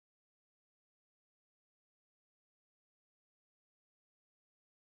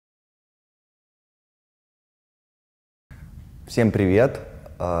Всем привет!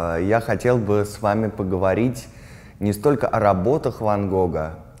 Я хотел бы с вами поговорить не столько о работах Ван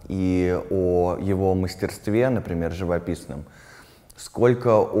Гога и о его мастерстве, например, живописном,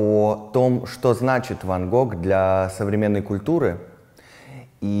 сколько о том, что значит Ван Гог для современной культуры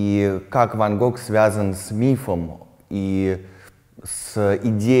и как Ван Гог связан с мифом и с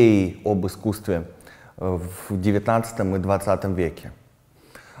идеей об искусстве в XIX и XX веке.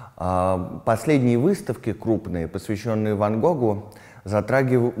 Последние выставки крупные, посвященные Ван Гогу,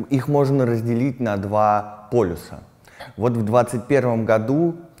 их можно разделить на два полюса. Вот в 2021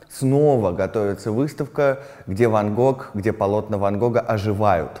 году снова готовится выставка, где полотна Ван Гога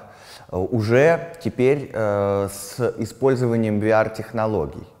оживают. Уже теперь с использованием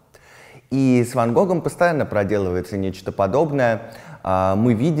VR-технологий. И с Ван Гогом постоянно проделывается нечто подобное.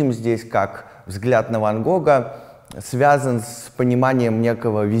 Мы видим здесь, как взгляд на Ван Гога связан с пониманием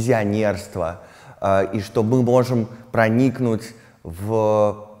некого визионерства, и что мы можем проникнуть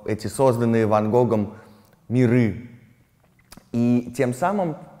в эти созданные Ван Гогом миры. И тем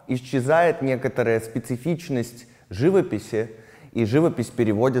самым исчезает некоторая специфичность живописи, и живопись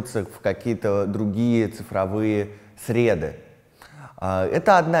переводится в какие-то другие цифровые среды.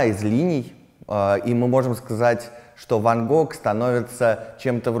 Это одна из линий, и мы можем сказать, что Ван Гог становится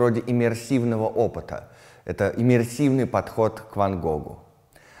чем-то вроде иммерсивного опыта. Это иммерсивный подход к Ван Гогу.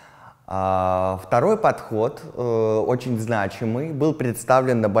 Второй подход, очень значимый, был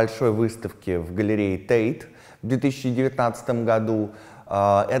представлен на большой выставке в галерее Тейт в 2019 году.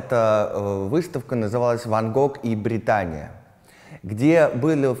 Эта выставка называлась «Ван Гог и Британия», где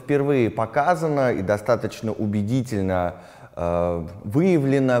было впервые показано и достаточно убедительно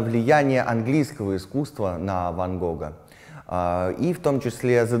выявлено влияние английского искусства на Ван Гога. И в том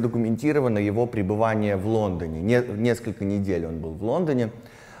числе задокументировано его пребывание в Лондоне. Несколько недель он был в Лондоне.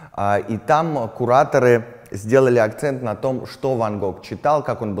 И там кураторы сделали акцент на том, что Ван Гог читал,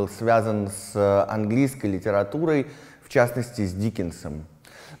 как он был связан с английской литературой, в частности, с Диккенсом.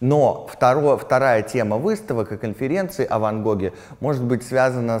 Но вторая тема выставок и конференции о Ван Гоге может быть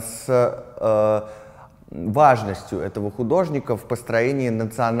связана с важностью этого художника в построении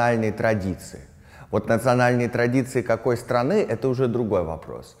национальной традиции. Вот национальные традиции какой страны — это уже другой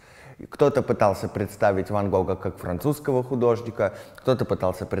вопрос. Кто-то пытался представить Ван Гога как французского художника, кто-то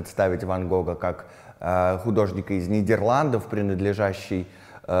пытался представить Ван Гога как художника из Нидерландов, он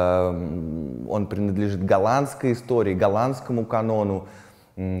принадлежит голландской истории, голландскому канону,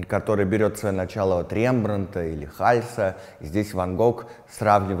 который берет свое начало от Рембрандта или Хальса. И здесь Ван Гог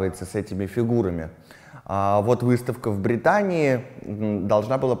сравнивается с этими фигурами. Вот выставка в Британии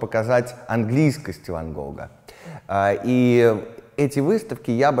должна была показать английскость Ван Гога. И эти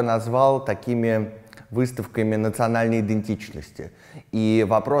выставки я бы назвал такими выставками национальной идентичности. И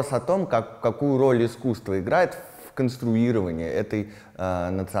вопрос о том, какую роль искусство играет в конструировании этой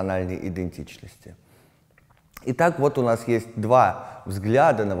национальной идентичности. Итак, вот у нас есть два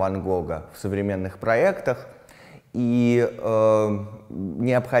взгляда на Ван Гога в современных проектах. И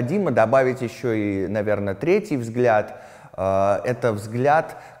необходимо добавить еще и, наверное, третий взгляд. Это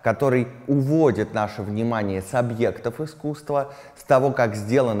взгляд, который уводит наше внимание с объектов искусства, с того, как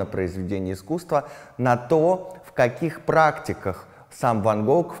сделано произведение искусства, на то, в каких практиках сам Ван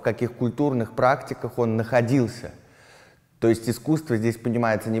Гог, в каких культурных практиках он находился. То есть искусство здесь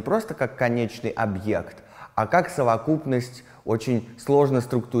понимается не просто как конечный объект, а как совокупность очень сложно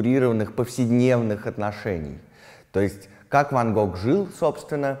структурированных повседневных отношений. То есть как Ван Гог жил,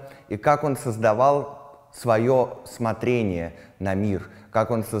 собственно, и как он создавал свое смотрение на мир,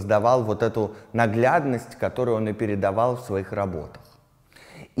 как он создавал вот эту наглядность, которую он и передавал в своих работах.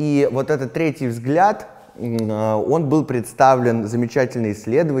 И вот этот третий взгляд, он был представлен замечательной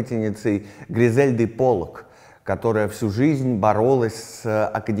исследовательницей Гризельдой Поллок, которая всю жизнь боролась с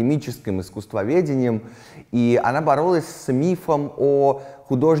академическим искусствоведением, и она боролась с мифом о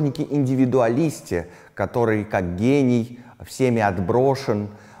художнике-индивидуалисте, который как гений всеми отброшен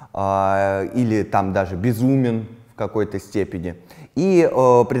или там даже безумен в какой-то степени, и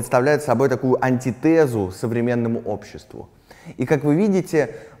представляет собой такую антитезу современному обществу. И как вы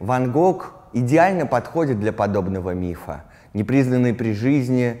видите, Ван Гог идеально подходит для подобного мифа. Непризнанный при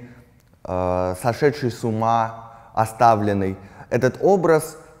жизни, сошедший с ума, оставленный. Этот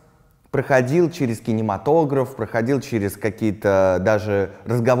образ проходил через кинематограф, проходил через какие-то даже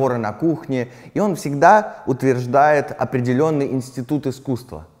разговоры на кухне, и он всегда утверждает определенный институт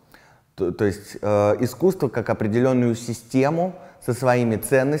искусства. То есть искусство как определенную систему со своими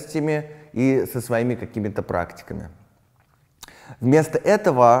ценностями и со своими какими-то практиками. Вместо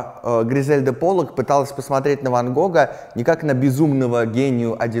этого Гризельда Поллок пыталась посмотреть на Ван Гога не как на безумного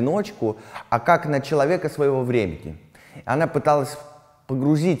гению-одиночку, а как на человека своего времени. Она пыталась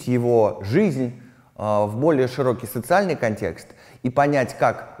погрузить его жизнь в более широкий социальный контекст и понять,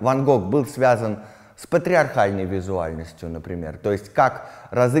 как Ван Гог был связан с патриархальной визуальностью, например. То есть как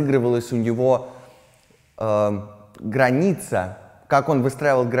разыгрывалась у него граница, как он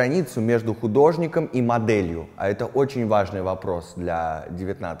выстраивал границу между художником и моделью. А это очень важный вопрос для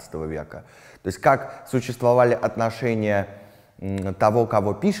XIX века. То есть как существовали отношения того,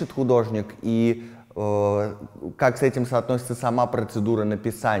 кого пишет художник, и как с этим соотносится сама процедура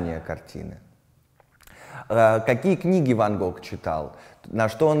написания картины. Какие книги Ван Гог читал, на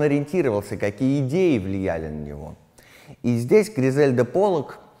что он ориентировался, какие идеи влияли на него. И здесь Гризельда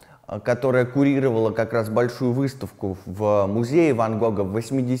Поллок, которая курировала как раз большую выставку в музее Ван Гога в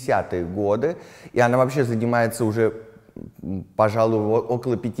 80-е годы, и она вообще занимается уже, пожалуй,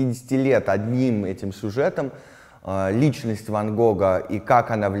 около 50 лет одним этим сюжетом, личность Ван Гога и как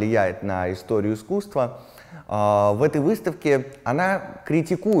она влияет на историю искусства. В этой выставке она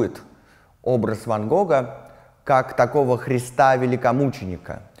критикует образ Ван Гога как такого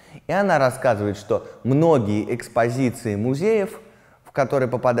Христа-великомученика. И она рассказывает, что многие экспозиции музеев, в которые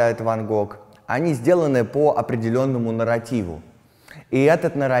попадает Ван Гог, они сделаны по определенному нарративу. И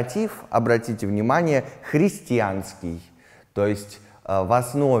этот нарратив, обратите внимание, христианский. То есть в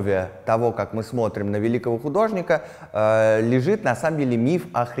основе того, как мы смотрим на великого художника, лежит на самом деле миф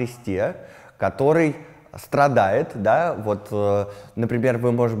о Христе, который страдает, да, вот, например,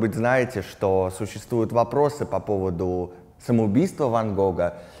 вы, может быть, знаете, что существуют вопросы по поводу самоубийства Ван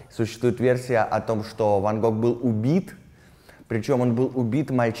Гога, существует версия о том, что Ван Гог был убит, причем он был убит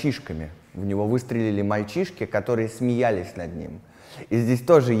мальчишками, в него выстрелили мальчишки, которые смеялись над ним. И здесь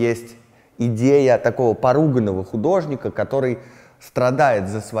тоже есть идея такого поруганного художника, который страдает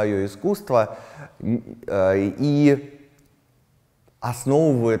за свое искусство и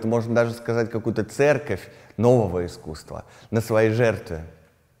основывает, можно даже сказать, какую-то церковь нового искусства на своей жертве.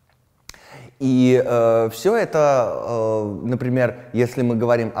 И все это, например, если мы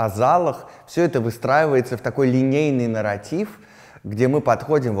говорим о залах, все это выстраивается в такой линейный нарратив, где мы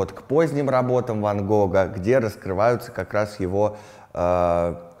подходим вот к поздним работам Ван Гога, где раскрываются как раз его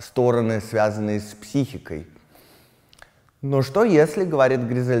стороны, связанные с психикой. Но что если, говорит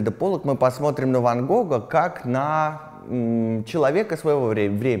Гризельда Поллок, мы посмотрим на Ван Гога как на человека своего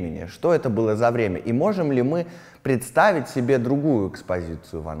времени? Что это было за время? И можем ли мы представить себе другую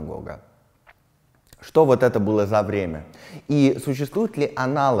экспозицию Ван Гога? Что вот это было за время? И существуют ли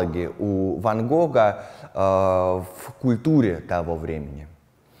аналоги у Ван Гога в культуре того времени?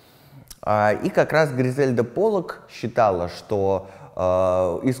 И как раз Гризельда Поллок считала, что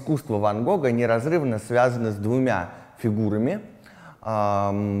искусство Ван Гога неразрывно связано с двумя фигурами.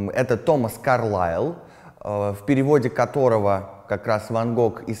 Это Томас Карлайл, в переводе которого как раз Ван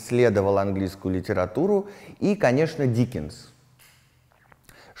Гог исследовал английскую литературу, и, конечно, Диккенс.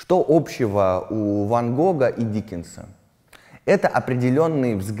 Что общего у Ван Гога и Диккенса? Это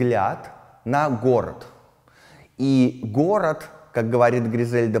определенный взгляд на город. И город, как говорит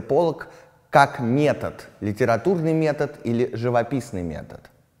Гризельда Поллок, как метод, литературный метод или живописный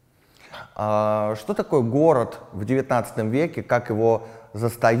метод. Что такое город в XIX веке, как его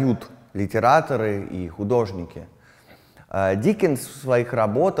застают литераторы и художники? Диккенс в своих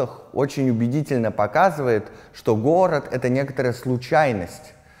работах очень убедительно показывает, что город — это некоторая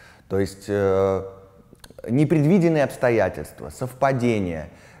случайность, то есть непредвиденные обстоятельства, совпадения,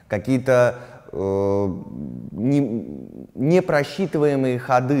 какие-то непросчитываемые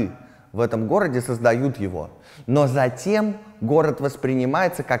ходы в этом городе создают его. Но затем город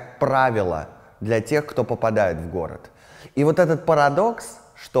воспринимается как правило для тех, кто попадает в город. И вот этот парадокс,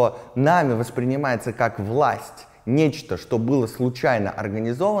 что нами воспринимается как власть, нечто, что было случайно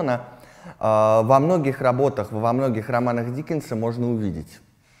организовано, во многих работах, во многих романах Диккенса можно увидеть.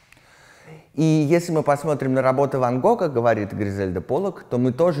 И если мы посмотрим на работы Ван Гога, говорит Гризельда Поллок, то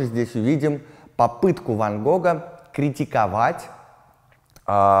мы тоже здесь увидим попытку Ван Гога критиковать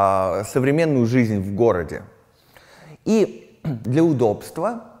современную жизнь в городе. И для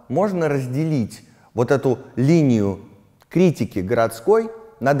удобства можно разделить вот эту линию критики городской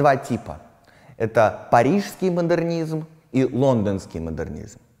на два типа. Это парижский модернизм и лондонский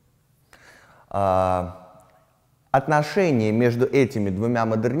модернизм. Отношения между этими двумя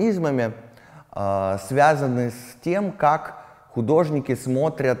модернизмами связаны с тем, как художники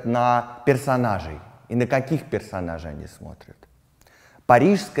смотрят на персонажей и на каких персонажей они смотрят.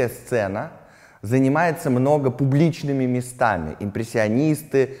 Парижская сцена занимается много публичными местами.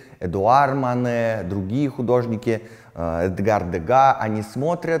 Импрессионисты, Эдуар Мане, другие художники, Эдгар Дега, они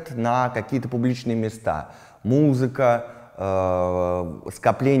смотрят на какие-то публичные места. Музыка,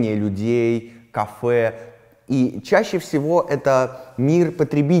 скопление людей, кафе. И чаще всего это мир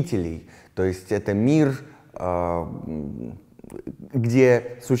потребителей, то есть это мир,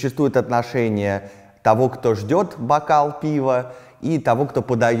 где существует отношение того, кто ждет бокал пива, и того, кто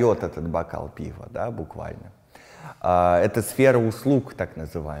подает этот бокал пива, да, буквально. Это сфера услуг, так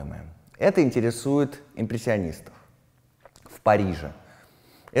называемая. Это интересует импрессионистов в Париже.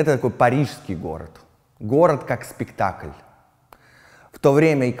 Это такой парижский город. Город как спектакль. В то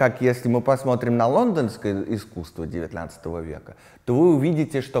время как, если мы посмотрим на лондонское искусство XIX века, то вы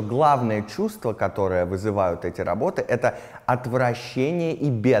увидите, что главное чувство, которое вызывают эти работы, это отвращение и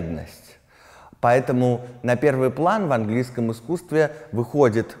бедность. Поэтому на первый план в английском искусстве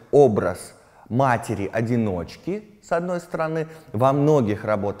выходит образ матери-одиночки, с одной стороны. Во многих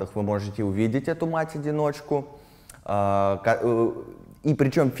работах вы можете увидеть эту мать-одиночку. И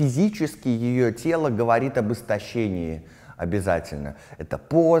причем физически ее тело говорит об истощении обязательно. Это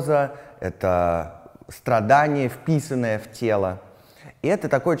поза, это страдание, вписанное в тело. И это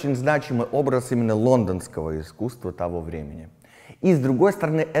такой очень значимый образ именно лондонского искусства того времени. И с другой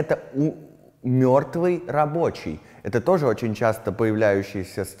стороны, это мертвый рабочий. Это тоже очень часто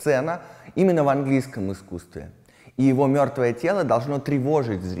появляющаяся сцена именно в английском искусстве. И его мертвое тело должно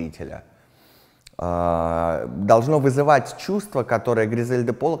тревожить зрителя. Должно вызывать чувство, которое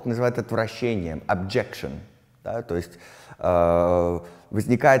Гризельда Поллок называет отвращением, objection. Да? То есть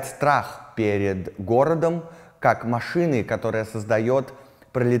возникает страх перед городом, как машиной, которая создает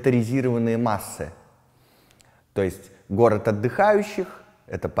пролетаризированные массы. То есть город отдыхающих —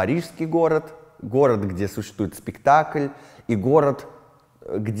 это парижский город, город, где существует спектакль, и город,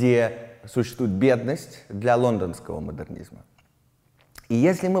 где существует бедность для лондонского модернизма. И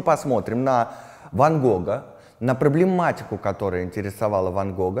если мы посмотрим на Ван Гога, на проблематику, которая интересовала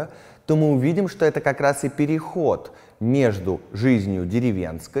Ван Гога, то мы увидим, что это как раз и переход между жизнью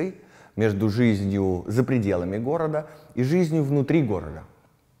деревенской, между жизнью за пределами города и жизнью внутри города.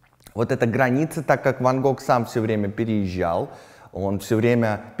 Вот эта граница, так как Ван Гог сам все время переезжал, он все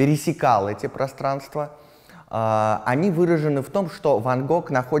время пересекал эти пространства, они выражены в том, что Ван Гог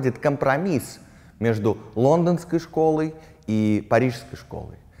находит компромисс между лондонской школой и парижской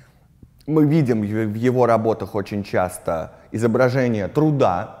школой. Мы видим в его работах очень часто изображение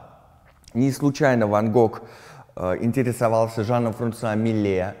труда. Не случайно Ван Гог интересовался Жаном Франсуа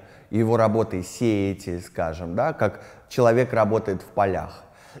Милле, его работой «Сеятель», скажем, да, как человек работает в полях.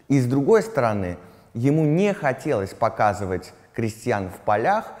 И с другой стороны, ему не хотелось показывать крестьян в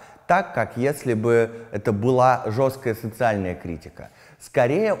полях так, как если бы это была жесткая социальная критика.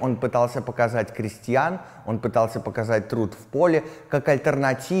 Скорее, он пытался показать крестьян, он пытался показать труд в поле как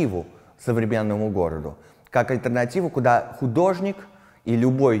альтернативу современному городу, как альтернативу, куда художник и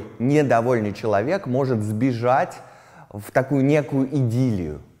любой недовольный человек может сбежать в такую некую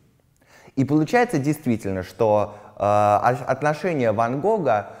идиллию. И получается действительно, что отношение Ван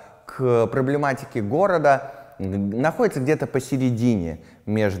Гога к проблематике города находится где-то посередине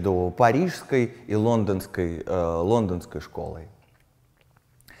между парижской и лондонской школой.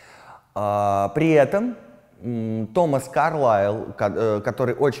 При этом Томас Карлайл,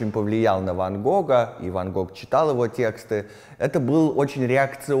 который очень повлиял на Ван Гога, и Ван Гог читал его тексты, это был очень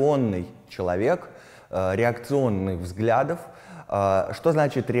реакционный человек, реакционных взглядов. Что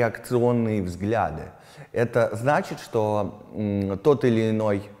значит реакционные взгляды? Это значит, что тот или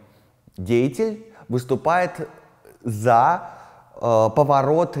иной деятель выступает за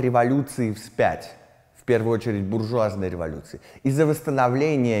поворот революции вспять, в первую очередь буржуазной революции, и за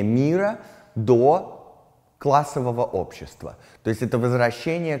восстановление мира до классового общества. То есть это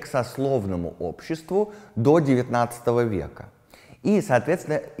возвращение к сословному обществу до XIX века. И,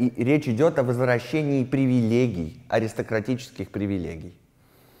 соответственно, речь идет о возвращении привилегий, аристократических привилегий.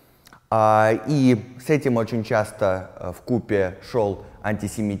 И с этим очень часто вкупе шел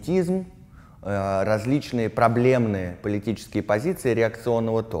антисемитизм, различные проблемные политические позиции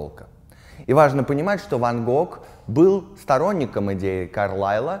реакционного толка. И важно понимать, что Ван Гог был сторонником идеи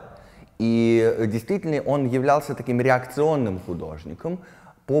Карлайла, и действительно он являлся таким реакционным художником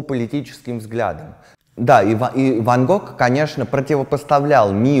по политическим взглядам. Да, и Ван Гог, конечно,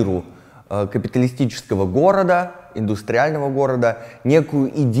 противопоставлял миру капиталистического города, индустриального города, некую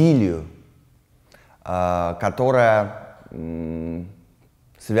идиллию, которая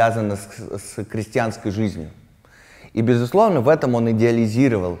связана с крестьянской жизнью. И, безусловно, в этом он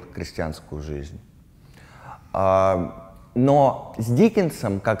идеализировал крестьянскую жизнь. Но с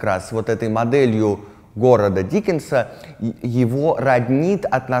Диккенсом, как раз вот этой моделью города Диккенса, его роднит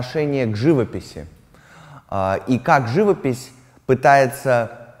отношение к живописи. И как живопись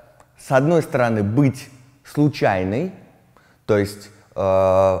пытается, с одной стороны, быть случайной, то есть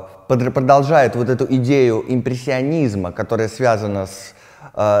продолжает вот эту идею импрессионизма, которая связана с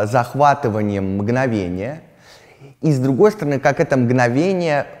захватыванием мгновения, и с другой стороны, как это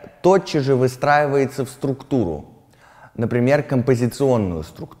мгновение тотчас же выстраивается в структуру, например, композиционную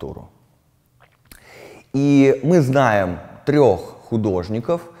структуру. И мы знаем 3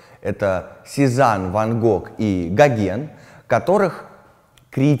 художников, это Сезанн, Ван Гог и Гоген, которых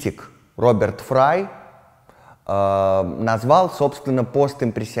критик Роберт Фрай назвал, собственно,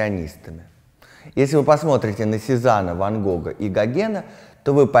 постимпрессионистами. Если вы посмотрите на Сезанна, Ван Гога и Гогена,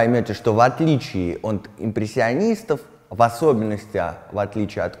 то вы поймете, что в отличие от импрессионистов, в особенности в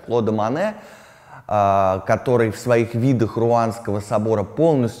отличие от Клода Моне, который в своих видах Руанского собора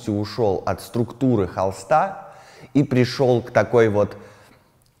полностью ушел от структуры холста и пришел к такой вот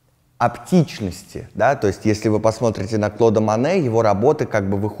оптичности, да? То есть если вы посмотрите на Клода Моне, его работы как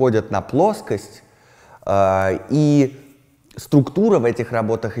бы выходят на плоскость, и структура в этих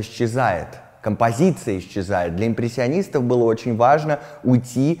работах исчезает, композиция исчезает. Для импрессионистов было очень важно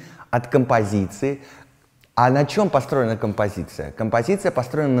уйти от композиции. А на чем построена композиция? Композиция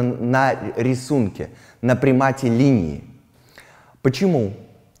построена на рисунке, на примате линии. Почему?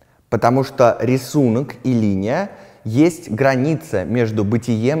 Потому что рисунок и линия есть граница между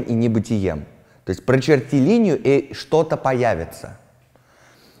бытием и небытием. То есть прочерти линию, и что-то появится.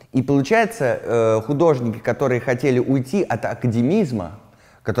 И получается, художники, которые хотели уйти от академизма,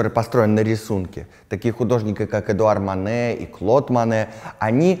 который построен на рисунке, такие художники, как Эдуар Моне и Клод Моне,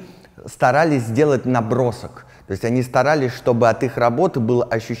 они старались сделать набросок. То есть они старались, чтобы от их работы было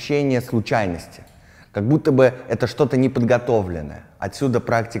ощущение случайности. Как будто бы это что-то неподготовленное. Отсюда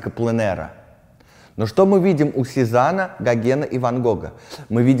практика пленэра. Но что мы видим у Сезанна, Гогена и Ван Гога?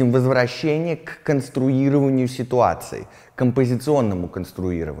 Мы видим возвращение к конструированию ситуации, композиционному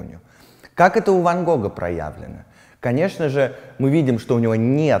конструированию. Как это у Ван Гога проявлено? Конечно же, мы видим, что у него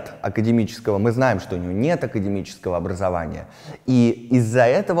нет академического, мы знаем, что у него нет академического образования. И из-за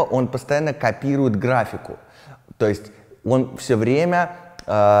этого он постоянно копирует графику. То есть он все время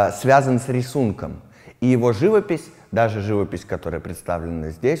связан с рисунком. И его живопись, даже живопись, которая представлена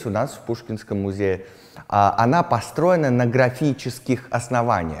здесь, у нас в Пушкинском музее, она построена на графических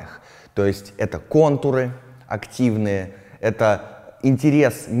основаниях. То есть это контуры активные, это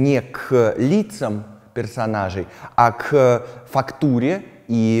интерес не к лицам персонажей, а к фактуре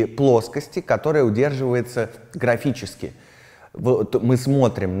и плоскости, которая удерживается графически. Вот мы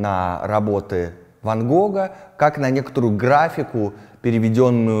смотрим на работы Ван Гога как на некоторую графику,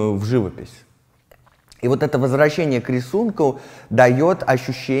 переведенную в живопись. И вот это возвращение к рисунку дает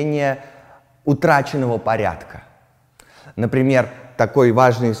ощущение утраченного порядка. Например, такой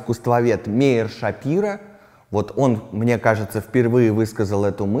важный искусствовед Мейер Шапира, вот он, мне кажется, впервые высказал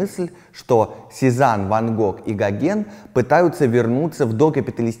эту мысль, что Сезанн, Ван Гог и Гоген пытаются вернуться в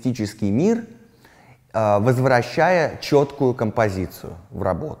докапиталистический мир, возвращая четкую композицию в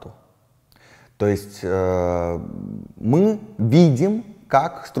работу. То есть мы видим,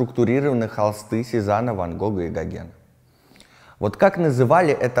 как структурированы холсты Сезанна, Ван Гога и Гогена. Вот как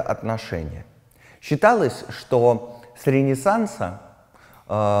называли это отношение? Считалось, что с Ренессанса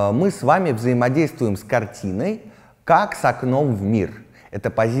мы с вами взаимодействуем с картиной, как с окном в мир. Это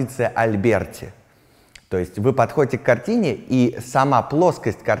позиция Альберти. То есть вы подходите к картине, и сама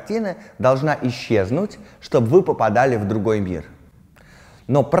плоскость картины должна исчезнуть, чтобы вы попадали в другой мир.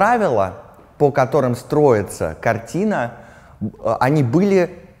 Но правила, по которым строится картина, они были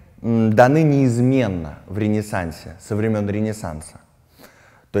даны неизменно в Ренессансе, со времен Ренессанса.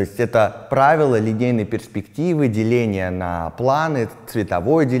 То есть это правило линейной перспективы, деление на планы,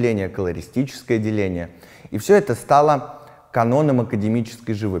 цветовое деление, колористическое деление. И все это стало каноном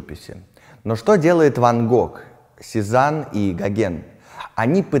академической живописи. Но что делает Ван Гог, Сезанн и Гоген?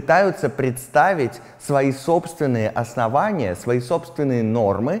 Они пытаются представить свои собственные основания, свои собственные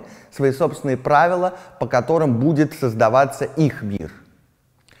нормы, свои собственные правила, по которым будет создаваться их мир.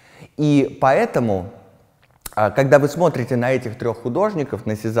 И поэтому, когда вы смотрите на этих 3 художников,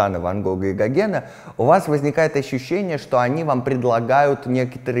 на Сезанна, Ван Гога и Гогена, у вас возникает ощущение, что они вам предлагают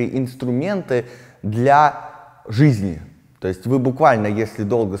некоторые инструменты для жизни. То есть вы буквально, если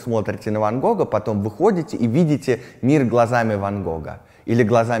долго смотрите на Ван Гога, потом выходите и видите мир глазами Ван Гога или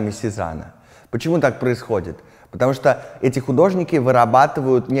глазами Сезанна. Почему так происходит? Потому что эти художники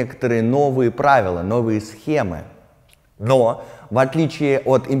вырабатывают некоторые новые правила, новые схемы. Но, в отличие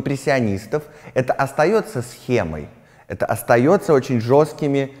от импрессионистов, это остается схемой, это остается очень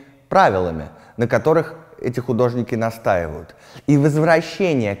жесткими правилами, на которых эти художники настаивают. И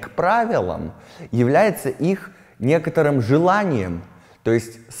возвращение к правилам является их некоторым желанием, то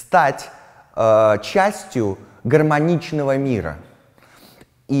есть стать частью гармоничного мира.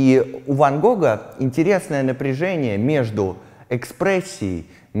 И у Ван Гога интересное напряжение между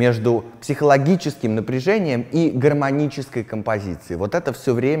экспрессией, между психологическим напряжением и гармонической композицией. Вот это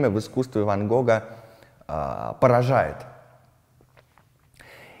все время в искусстве Ван Гога поражает.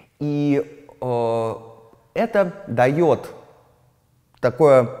 И это дает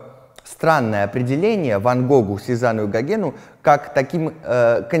такое странное определение Ван Гогу, Сезанну и Гогену как таким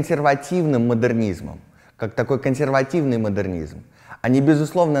консервативным модернизмом, как такой консервативный модернизм. Они,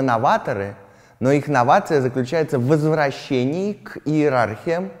 безусловно, новаторы, но их новация заключается в возвращении к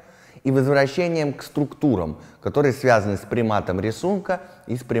иерархиям и возвращением к структурам, которые связаны с приматом рисунка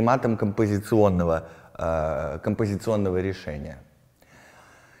и с приматом композиционного решения.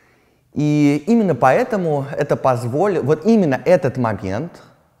 И именно поэтому это позволило, вот именно этот момент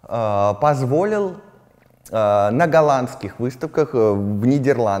позволил на голландских выставках в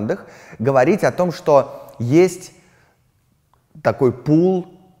Нидерландах говорить о том, что есть такой пул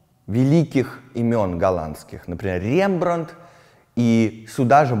великих имен голландских, например, Рембрандт, и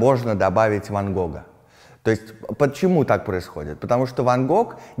сюда же можно добавить Ван Гога. То есть почему так происходит? Потому что Ван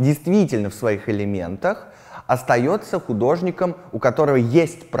Гог действительно в своих элементах остается художником, у которого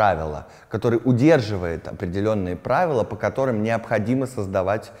есть правила, который удерживает определенные правила, по которым необходимо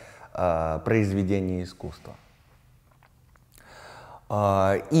создавать произведения искусства.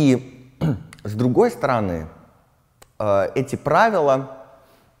 И с другой стороны, эти правила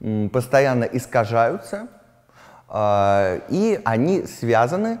постоянно искажаются, и они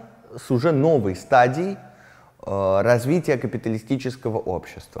связаны с уже новой стадией развития капиталистического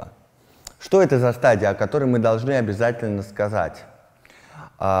общества. Что это за стадия, о которой мы должны обязательно сказать?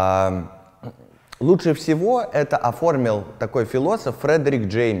 Лучше всего это оформил такой философ Фредерик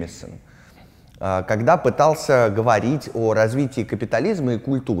Джеймисон, когда пытался говорить о развитии капитализма и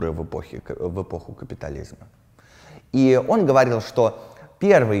культуры в эпоху капитализма. И он говорил, что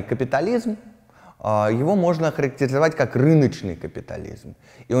первый капитализм, его можно охарактеризовать как рыночный капитализм.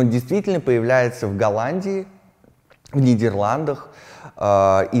 И он действительно появляется в Голландии, в Нидерландах,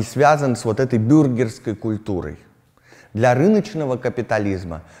 и связан с вот этой бюргерской культурой. Для рыночного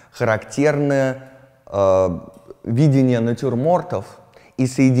капитализма характерно видение натюрмортов и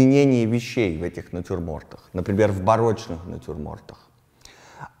соединение вещей в этих натюрмортах, например, в барочных натюрмортах.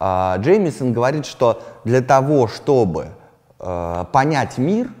 Джеймисон говорит, что для того, чтобы понять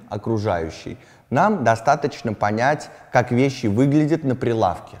мир окружающий, нам достаточно понять, как вещи выглядят на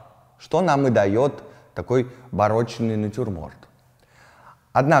прилавке, что нам и дает такой барочный натюрморт.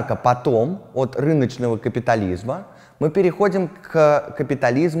 Однако потом от рыночного капитализма мы переходим к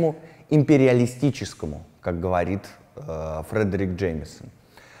капитализму империалистическому, как говорит Фредерик Джеймисон.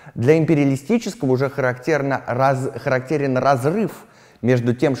 Для империалистического уже характерен разрыв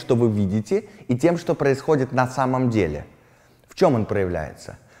между тем, что вы видите, и тем, что происходит на самом деле. В чем он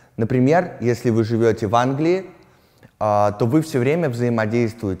проявляется? Например, если вы живете в Англии, то вы все время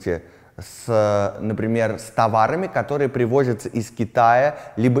взаимодействуете например, с товарами, которые привозятся из Китая,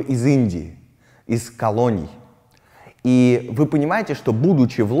 либо из Индии, из колоний. И вы понимаете, что,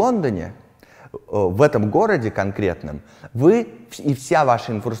 будучи в Лондоне, в этом городе конкретном, вы и вся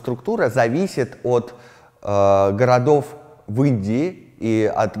ваша инфраструктура зависит от городов в Индии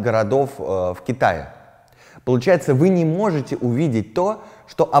и от городов в Китае. Получается, вы не можете увидеть то,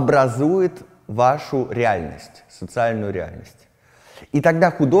 что образует вашу реальность, социальную реальность. И тогда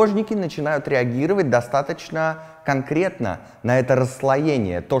художники начинают реагировать достаточно конкретно на это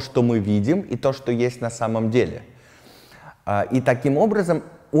расслоение, то, что мы видим, и то, что есть на самом деле. И таким образом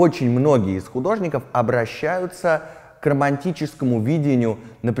очень многие из художников обращаются к романтическому видению,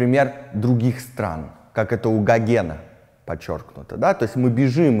 например, других стран, как это у Гогена подчеркнуто. Да? То есть мы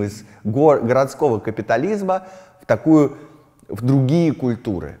бежим из городского капитализма в другие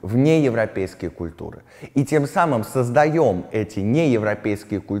культуры, в неевропейские культуры. И тем самым создаем эти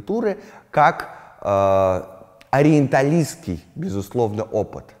неевропейские культуры как ориенталистский, безусловно,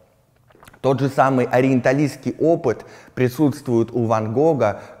 опыт. Тот же самый ориенталистский опыт присутствует у Ван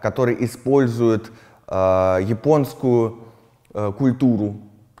Гога, который использует японскую культуру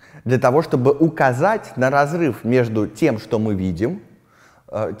для того, чтобы указать на разрыв между тем, что мы видим,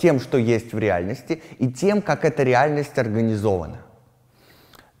 тем, что есть в реальности, и тем, как эта реальность организована.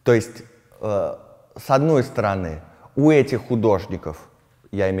 То есть, с одной стороны, у этих художников,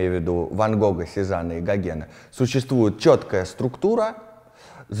 я имею в виду Ван Гога, Сезанна и Гогена, существует четкая структура,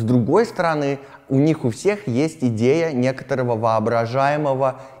 с другой стороны, у них у всех есть идея некоторого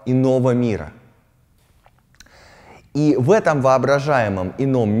воображаемого иного мира. И в этом воображаемом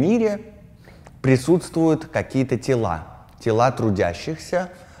ином мире присутствуют какие-то тела. Тела трудящихся,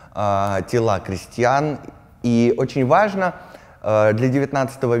 тела крестьян. И очень важно для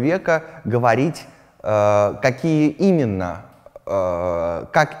XIX века говорить, как именно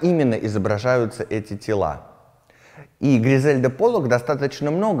изображаются эти тела. И Гризельда Поллок достаточно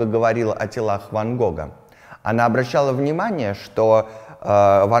много говорила о телах Ван Гога. Она обращала внимание, что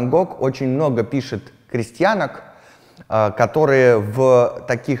Ван Гог очень много пишет крестьянок, которые в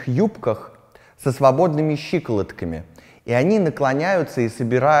таких юбках со свободными щиколотками. И они наклоняются и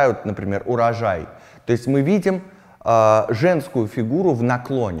собирают, например, урожай. То есть мы видим женскую фигуру в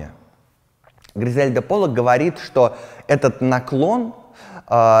наклоне. Гризельда Поллок говорит, что этот наклон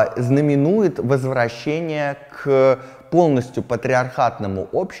знаменует возвращение к полностью патриархатному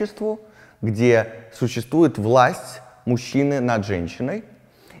обществу, где существует власть мужчины над женщиной.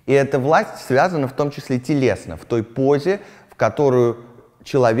 И эта власть связана в том числе телесно, в той позе, в которую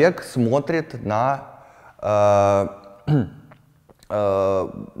человек смотрит на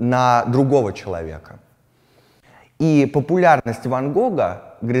другого человека. И популярность Ван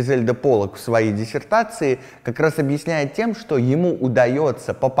Гога Гризельда Поллок в своей диссертации как раз объясняет тем, что ему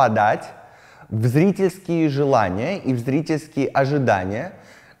удается попадать в зрительские желания и в зрительские ожидания,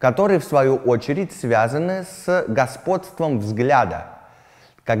 которые, в свою очередь, связаны с господством взгляда.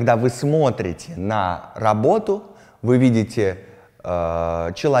 Когда вы смотрите на работу, вы видите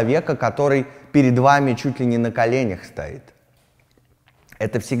человека, который перед вами чуть ли не на коленях стоит.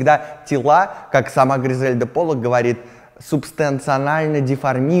 Это всегда тела, как сама Гризельда Поллок говорит, субстанционально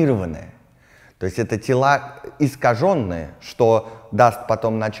деформированные. То есть это тела искаженные, что даст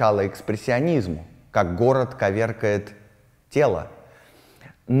потом начало экспрессионизму, как город коверкает тело.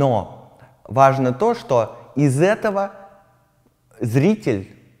 Но важно то, что из этого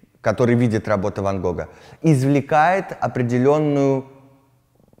зритель, который видит работу Ван Гога, извлекает определенное,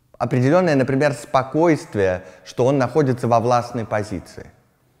 например, спокойствие, что он находится во властной позиции.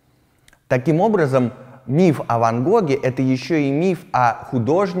 Таким образом, миф о Ван Гоге — это еще и миф о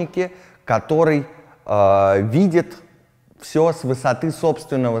художнике, который видит все с высоты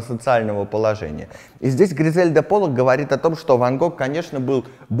собственного социального положения. И здесь Гризельда Поллок говорит о том, что Ван Гог, конечно, был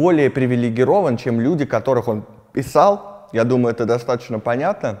более привилегирован, чем люди, которых он писал. Я думаю, это достаточно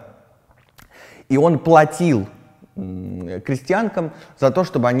понятно. И он платил крестьянкам за то,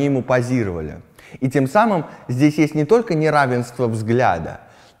 чтобы они ему позировали. И тем самым здесь есть не только неравенство взгляда,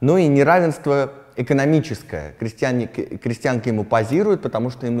 но и неравенство экономическое. Крестьянки ему позируют,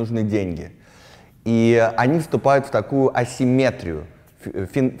 потому что им нужны деньги. И они вступают в такую асимметрию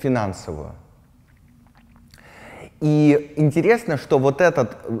финансовую. И интересно, что вот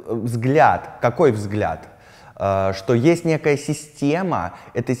этот взгляд, какой взгляд? Что есть некая система,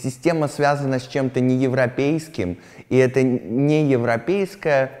 эта система связана с чем-то неевропейским, и это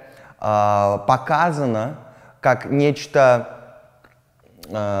неевропейское показано как нечто,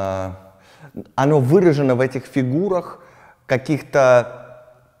 оно выражено в этих фигурах каких-то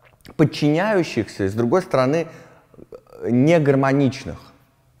подчиняющихся, с другой стороны, негармоничных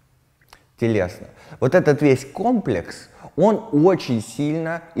телесно. Вот этот весь комплекс, он очень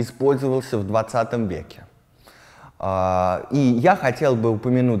сильно использовался в 20 веке. И я хотел бы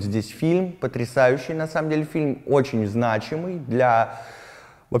упомянуть здесь фильм, потрясающий, на самом деле, фильм очень значимый для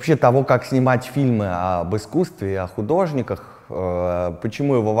вообще того, как снимать фильмы об искусстве, о художниках,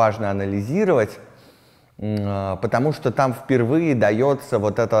 почему его важно анализировать, потому что там впервые дается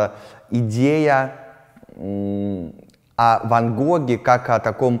вот эта идея о Ван Гоге как о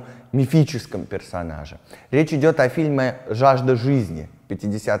таком мифическом персонаже. Речь идет о фильме «Жажда жизни»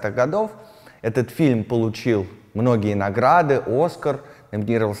 50-х годов. Этот фильм получил многие награды, Оскар,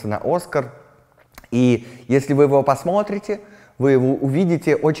 номинировался на Оскар. И если вы его посмотрите, вы его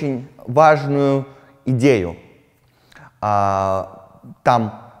увидите очень важную идею.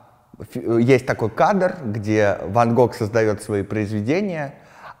 Там есть такой кадр, где Ван Гог создает свои произведения,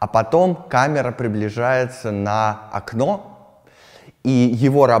 а потом камера приближается на окно, и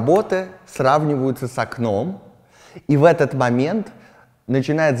его работы сравниваются с окном, и в этот момент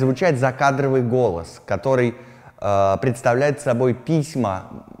начинает звучать закадровый голос, который представляет собой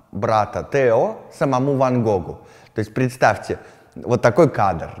письма брата Тео самому Ван Гогу. То есть представьте, вот такой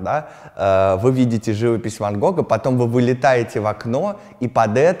кадр, да? Вы видите живопись Ван Гога, потом вы вылетаете в окно, и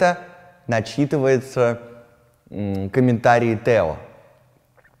под это начитывается комментарии Тео,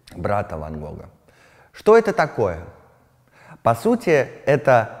 брата Ван Гога. Что это такое? По сути,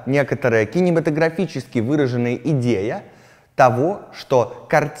 это некоторая кинематографически выраженная идея того, что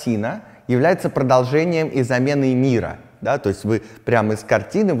картина является продолжением и заменой мира. Да? То есть вы прямо из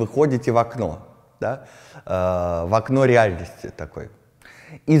картины выходите в окно, да? В окно реальности такой.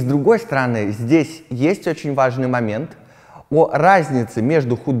 И с другой стороны, здесь есть очень важный момент о разнице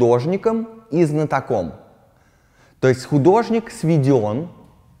между художником и знатоком. То есть художник сведен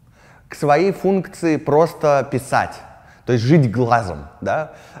к своей функции просто писать, то есть жить глазом.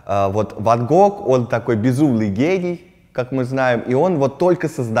 Да? Вот Ван Гог, он такой безумный гений, как мы знаем, и он вот только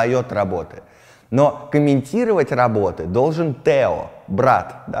создает работы. Но комментировать работы должен Тео,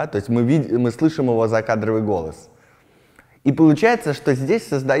 брат, да? То есть мы слышим его закадровый голос. И получается, что здесь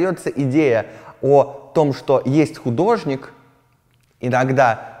создается идея о том, что есть художник,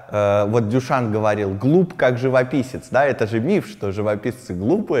 иногда, вот Дюшан говорил, глуп как живописец, да? Это же миф, что живописцы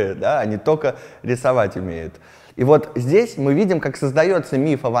глупые, да? Они только рисовать умеют. И вот здесь мы видим, как создается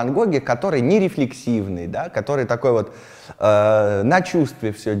миф о Ван Гоге, который не рефлексивный, да, который такой вот на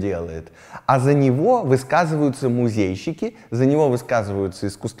чувстве все делает. А за него высказываются музейщики, за него высказываются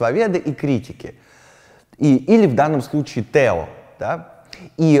искусствоведы и критики. Или в данном случае Тео. Да?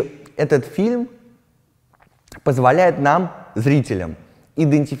 И этот фильм позволяет нам, зрителям,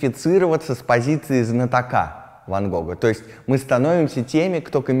 идентифицироваться с позиции знатока Ван Гога. То есть мы становимся теми,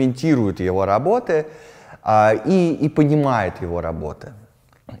 кто комментирует его работы, и понимает его работы.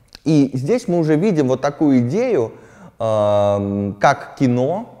 И здесь мы уже видим вот такую идею, как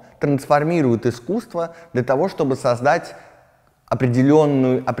кино трансформирует искусство для того, чтобы создать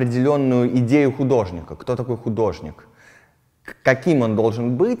определенную идею художника. Кто такой художник? Каким он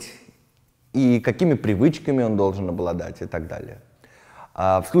должен быть и какими привычками он должен обладать и так далее.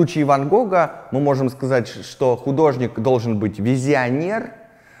 В случае Ван Гога мы можем сказать, что художник должен быть визионер,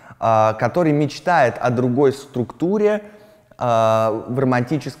 который мечтает о другой структуре в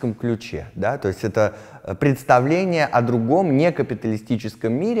романтическом ключе. Да? То есть это представление о другом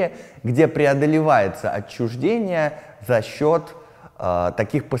некапиталистическом мире, где преодолевается отчуждение за счет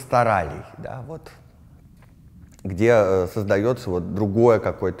таких пасторалей, да? Вот, где создается вот другое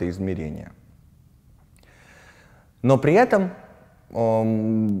какое-то измерение. Но при этом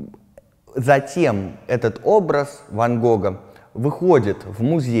затем этот образ Ван Гога выходит в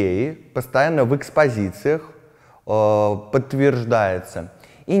музеи, постоянно в экспозициях, подтверждается.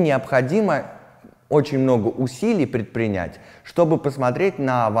 И необходимо очень много усилий предпринять, чтобы посмотреть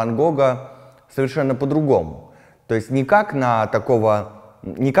на Ван Гога совершенно по-другому. То есть не как на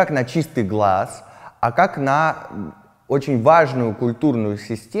чистый глаз, а как на очень важную культурную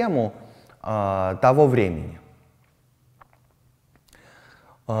систему того времени.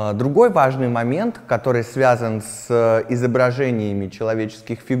 Другой важный момент, который связан с изображениями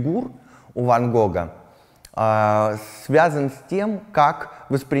человеческих фигур у Ван Гога, связан с тем, как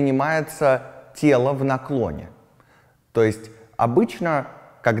воспринимается тело в наклоне. То есть обычно,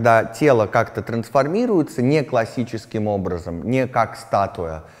 когда тело как-то трансформируется не классическим образом, не как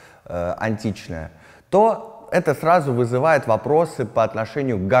статуя античная, то это сразу вызывает вопросы по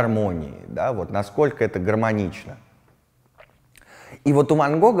отношению к гармонии, да, вот насколько это гармонично. И вот у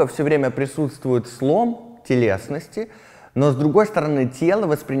Ван Гога все время присутствует слом телесности, но с другой стороны тело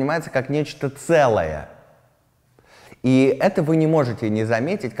воспринимается как нечто целое. И это вы не можете не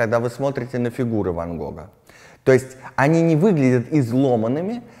заметить, когда вы смотрите на фигуры Ван Гога. То есть они не выглядят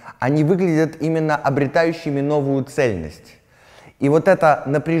изломанными, они выглядят именно обретающими новую цельность. И вот это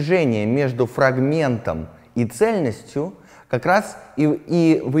напряжение между фрагментом и цельностью как раз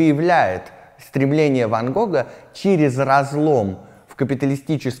и выявляет стремление Ван Гога через разлом в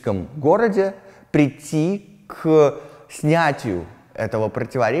капиталистическом городе прийти к снятию этого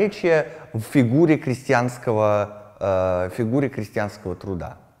противоречия в фигуре крестьянского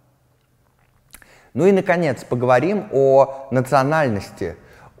труда. Ну и, наконец, поговорим о национальности,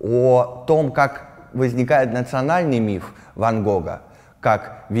 о том, как возникает национальный миф Ван Гога,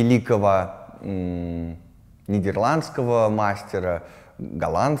 как великого нидерландского мастера,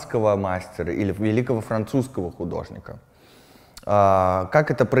 голландского мастера или великого французского художника. Как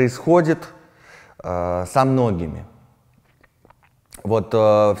это происходит со многими. Вот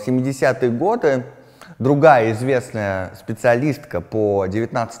в 70-е годы другая известная специалистка по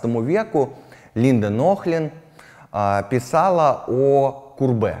XIX веку, Линда Нохлин, писала о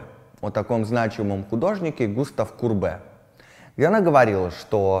Курбе, о таком значимом художнике Густав Курбе, где она говорила,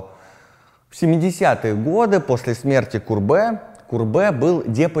 что в 70-е годы после смерти Курбе был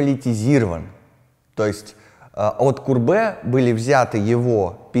деполитизирован. То есть от Курбе были взяты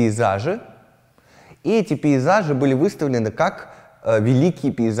его пейзажи, и эти пейзажи были выставлены как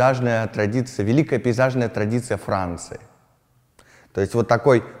великая пейзажная традиция Франции. То есть вот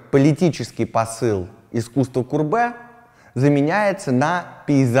такой политический посыл искусства Курбе заменяется на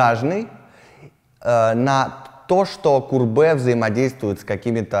пейзажный, на то, что Курбе взаимодействует с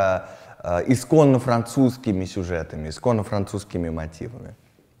какими-то исконно французскими сюжетами, исконно французскими мотивами.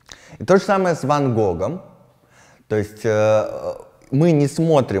 И то же самое с Ван Гогом. То есть мы не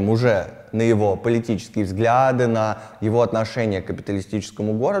смотрим уже на его политические взгляды, на его отношение к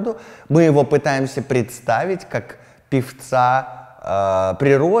капиталистическому городу, мы его пытаемся представить как певца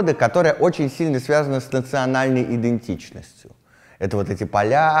природы, которая очень сильно связана с национальной идентичностью. Это вот эти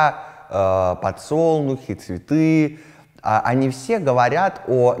поля, подсолнухи, цветы, они все говорят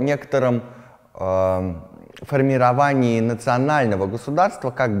о некотором формировании национального государства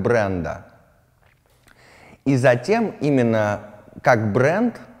как бренда. И затем именно как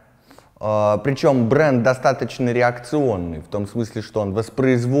бренд, причем бренд достаточно реакционный, в том смысле, что он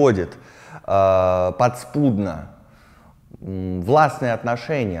воспроизводит подспудно властные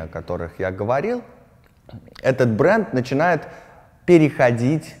отношения, о которых я говорил, этот бренд начинает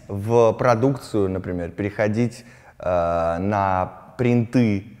переходить в продукцию, например, переходить на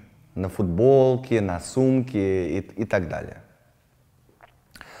принты, на футболки, на сумки и так далее.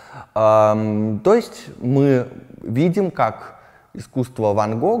 То есть мы видим, как искусство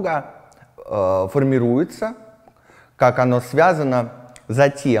Ван Гога формируется, как оно связано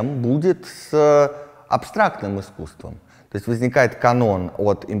затем будет с абстрактным искусством. То есть возникает канон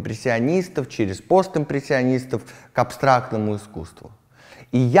от импрессионистов через постимпрессионистов к абстрактному искусству.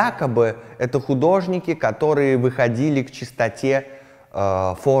 И якобы это художники, которые выходили к чистоте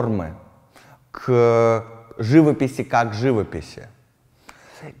формы, к живописи как живописи.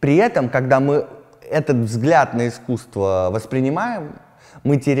 При этом, когда мы этот взгляд на искусство воспринимаем,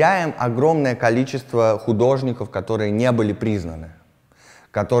 мы теряем огромное количество художников, которые не были признаны,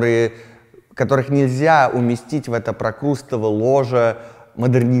 которых нельзя уместить в это прокрустово ложе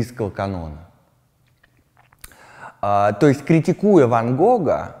модернистского канона. То есть, критикуя Ван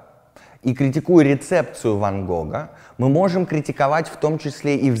Гога и критикуя рецепцию Ван Гога, мы можем критиковать в том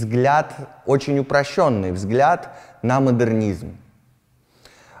числе и взгляд, очень упрощенный взгляд на модернизм.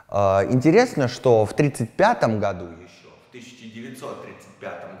 Интересно, что в 1935 году еще, в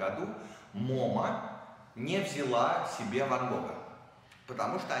 1935 году, МоМА не взяла себе Ван Гога,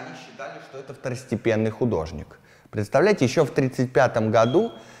 потому что они считали, что это второстепенный художник. Представляете, еще в 1935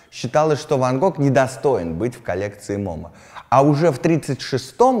 году считалось, что Ван Гог недостоин быть в коллекции МоМА. А уже в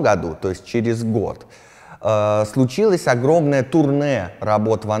 1936 году, то есть через год, случилось огромное турне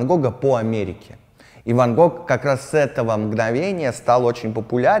работ Ван Гога по Америке. И Ван Гог как раз с этого мгновения стал очень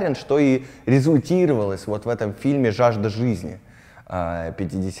популярен, что и результировалось вот в этом фильме «Жажда жизни»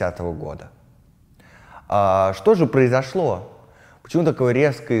 50-го года. Что же произошло? Почему такое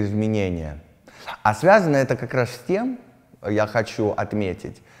резкое изменение? А связано это как раз с тем, я хочу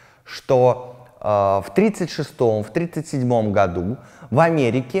отметить, что в 1936-м, в 1937 году в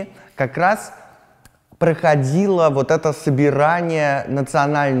Америке как раз проходило вот это собирание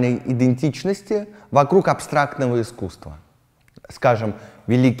национальной идентичности вокруг абстрактного искусства. Скажем,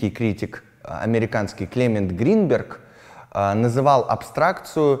 великий критик американский Клемент Гринберг называл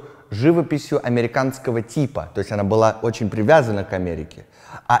абстракцию живописью американского типа, то есть она была очень привязана к Америке.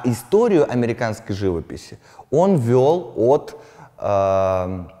 А историю американской живописи он вел от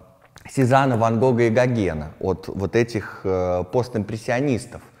Сезанна, Ван Гога и Гогена, от вот этих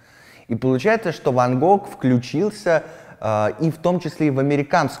постимпрессионистов. И получается, что Ван Гог включился и в том числе и в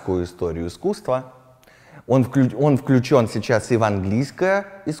американскую историю искусства. Он включен сейчас и в английское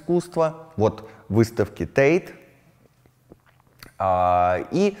искусство, вот выставки Тейт.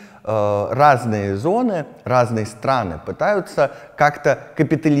 И разные зоны, разные страны пытаются как-то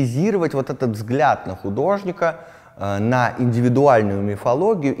капитализировать вот этот взгляд на художника, на индивидуальную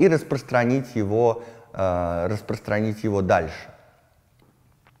мифологию и распространить его дальше.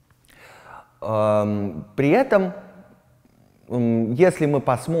 При этом, если мы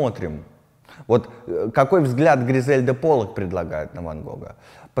посмотрим, вот какой взгляд Гризельда Поллок предлагает на Ван Гога,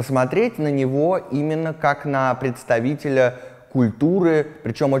 посмотреть на него именно как на представителя культуры,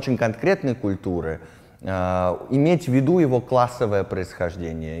 причем очень конкретной культуры, иметь в виду его классовое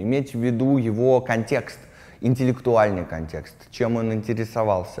происхождение, иметь в виду его контекст, интеллектуальный контекст, чем он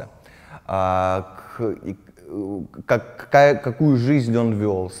интересовался, какую жизнь он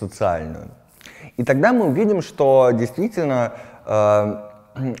вел социальную. И тогда мы увидим, что действительно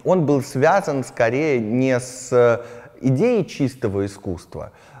он был связан скорее не с идеей чистого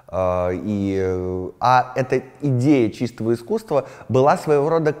искусства, а эта идея чистого искусства была своего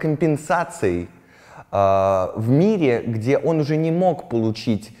рода компенсацией в мире, где он уже не мог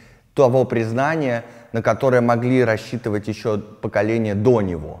получить того признания, на которое могли рассчитывать еще поколения до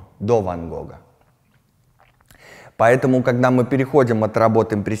него, до Ван Гога. Поэтому, когда мы переходим от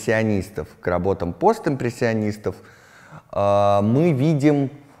работ импрессионистов к работам постимпрессионистов, мы видим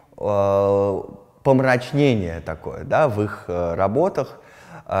помрачнение такое, да, в их работах.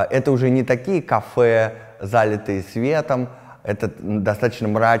 Это уже не такие кафе, залитые светом, это достаточно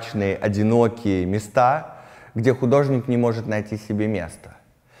мрачные, одинокие места, где художник не может найти себе места.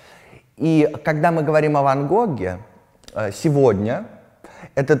 И когда мы говорим о Ван Гоге сегодня,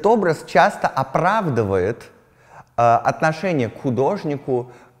 этот образ часто оправдывает отношение к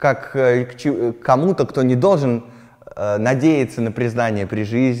художнику как к кому-то, кто не должен надеяться на признание при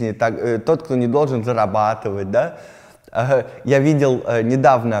жизни, тот, кто не должен зарабатывать. Да? Я видел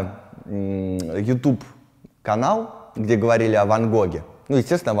недавно YouTube-канал, где говорили о Ван Гоге. Ну,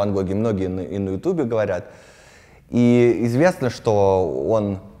 естественно, о Ван Гоге многие и на YouTube говорят. И известно, что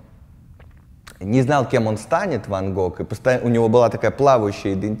он не знал, кем он станет, Ван Гог, и у него была такая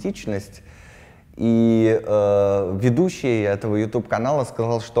плавающая идентичность. И ведущий этого YouTube-канала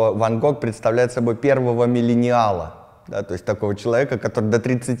сказал, что Ван Гог представляет собой первого миллениала, да, то есть такого человека, который до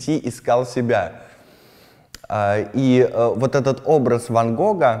 30 искал себя. И вот этот образ Ван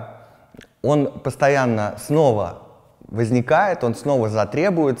Гога, он постоянно снова возникает, он снова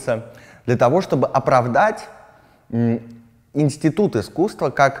затребуется для того, чтобы оправдать институт искусства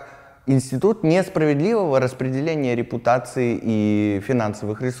как институт несправедливого распределения репутации и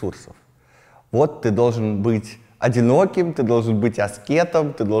финансовых ресурсов. Вот ты должен быть одиноким, ты должен быть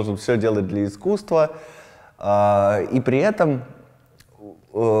аскетом, ты должен все делать для искусства, и при этом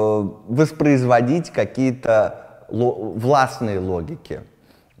воспроизводить какие-то властные логики,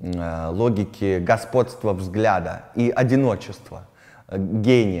 логики господства взгляда и одиночества,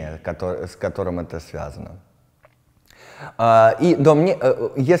 гения, с которым это связано.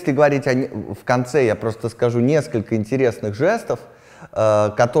 Если говорить в конце, я просто скажу несколько интересных жестов,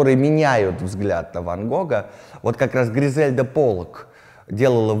 которые меняют взгляд на Ван Гога. Вот как раз Гризельда Поллок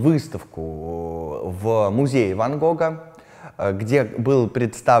делала выставку в музее Ван Гога, где был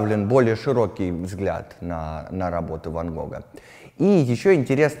представлен более широкий взгляд на работы Ван Гога. И еще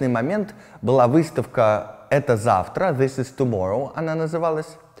интересный момент, была выставка «Это завтра», «This is tomorrow» она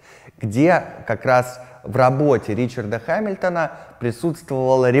называлась, где как раз в работе Ричарда Хэмилтона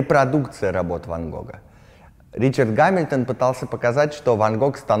присутствовала репродукция работ Ван Гога. Ричард Гамильтон пытался показать, что Ван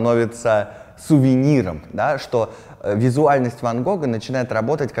Гог становится сувениром, да, что визуальность Ван Гога начинает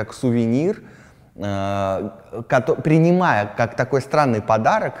работать как сувенир, принимая, как такой странный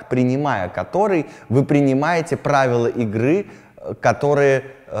подарок, принимая который, вы принимаете правила игры, в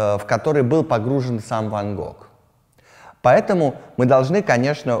которые был погружен сам Ван Гог. Поэтому мы должны,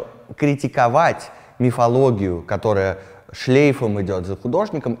 конечно, критиковать мифологию, которая шлейфом идет за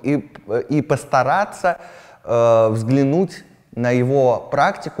художником, и постараться взглянуть на его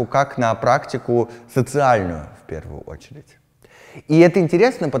практику как на практику социальную, в первую очередь. И это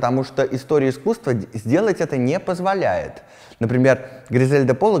интересно, потому что история искусства сделать это не позволяет. Например,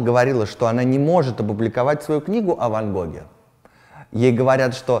 Гризельда Поллок говорила, что она не может опубликовать свою книгу о Ван Гоге. Ей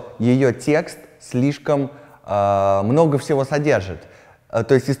говорят, что ее текст слишком много всего содержит.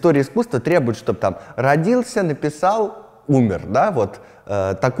 То есть история искусства требует, чтобы там родился, написал, умер, да, вот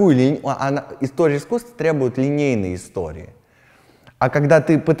такую история искусства требует линейной истории. А когда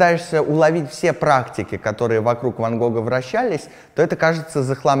ты пытаешься уловить все практики, которые вокруг Ван Гога вращались, то это кажется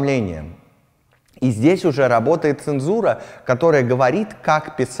захламлением. И здесь уже работает цензура, которая говорит,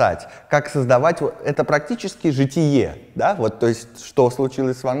 как писать, как создавать. Это практически житие, да, вот, то есть что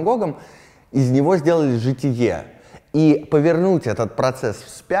случилось с Ван Гогом, из него сделали житие. И повернуть этот процесс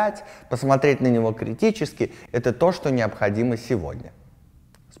вспять, посмотреть на него критически, это то, что необходимо сегодня.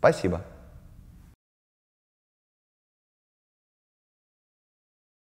 Спасибо.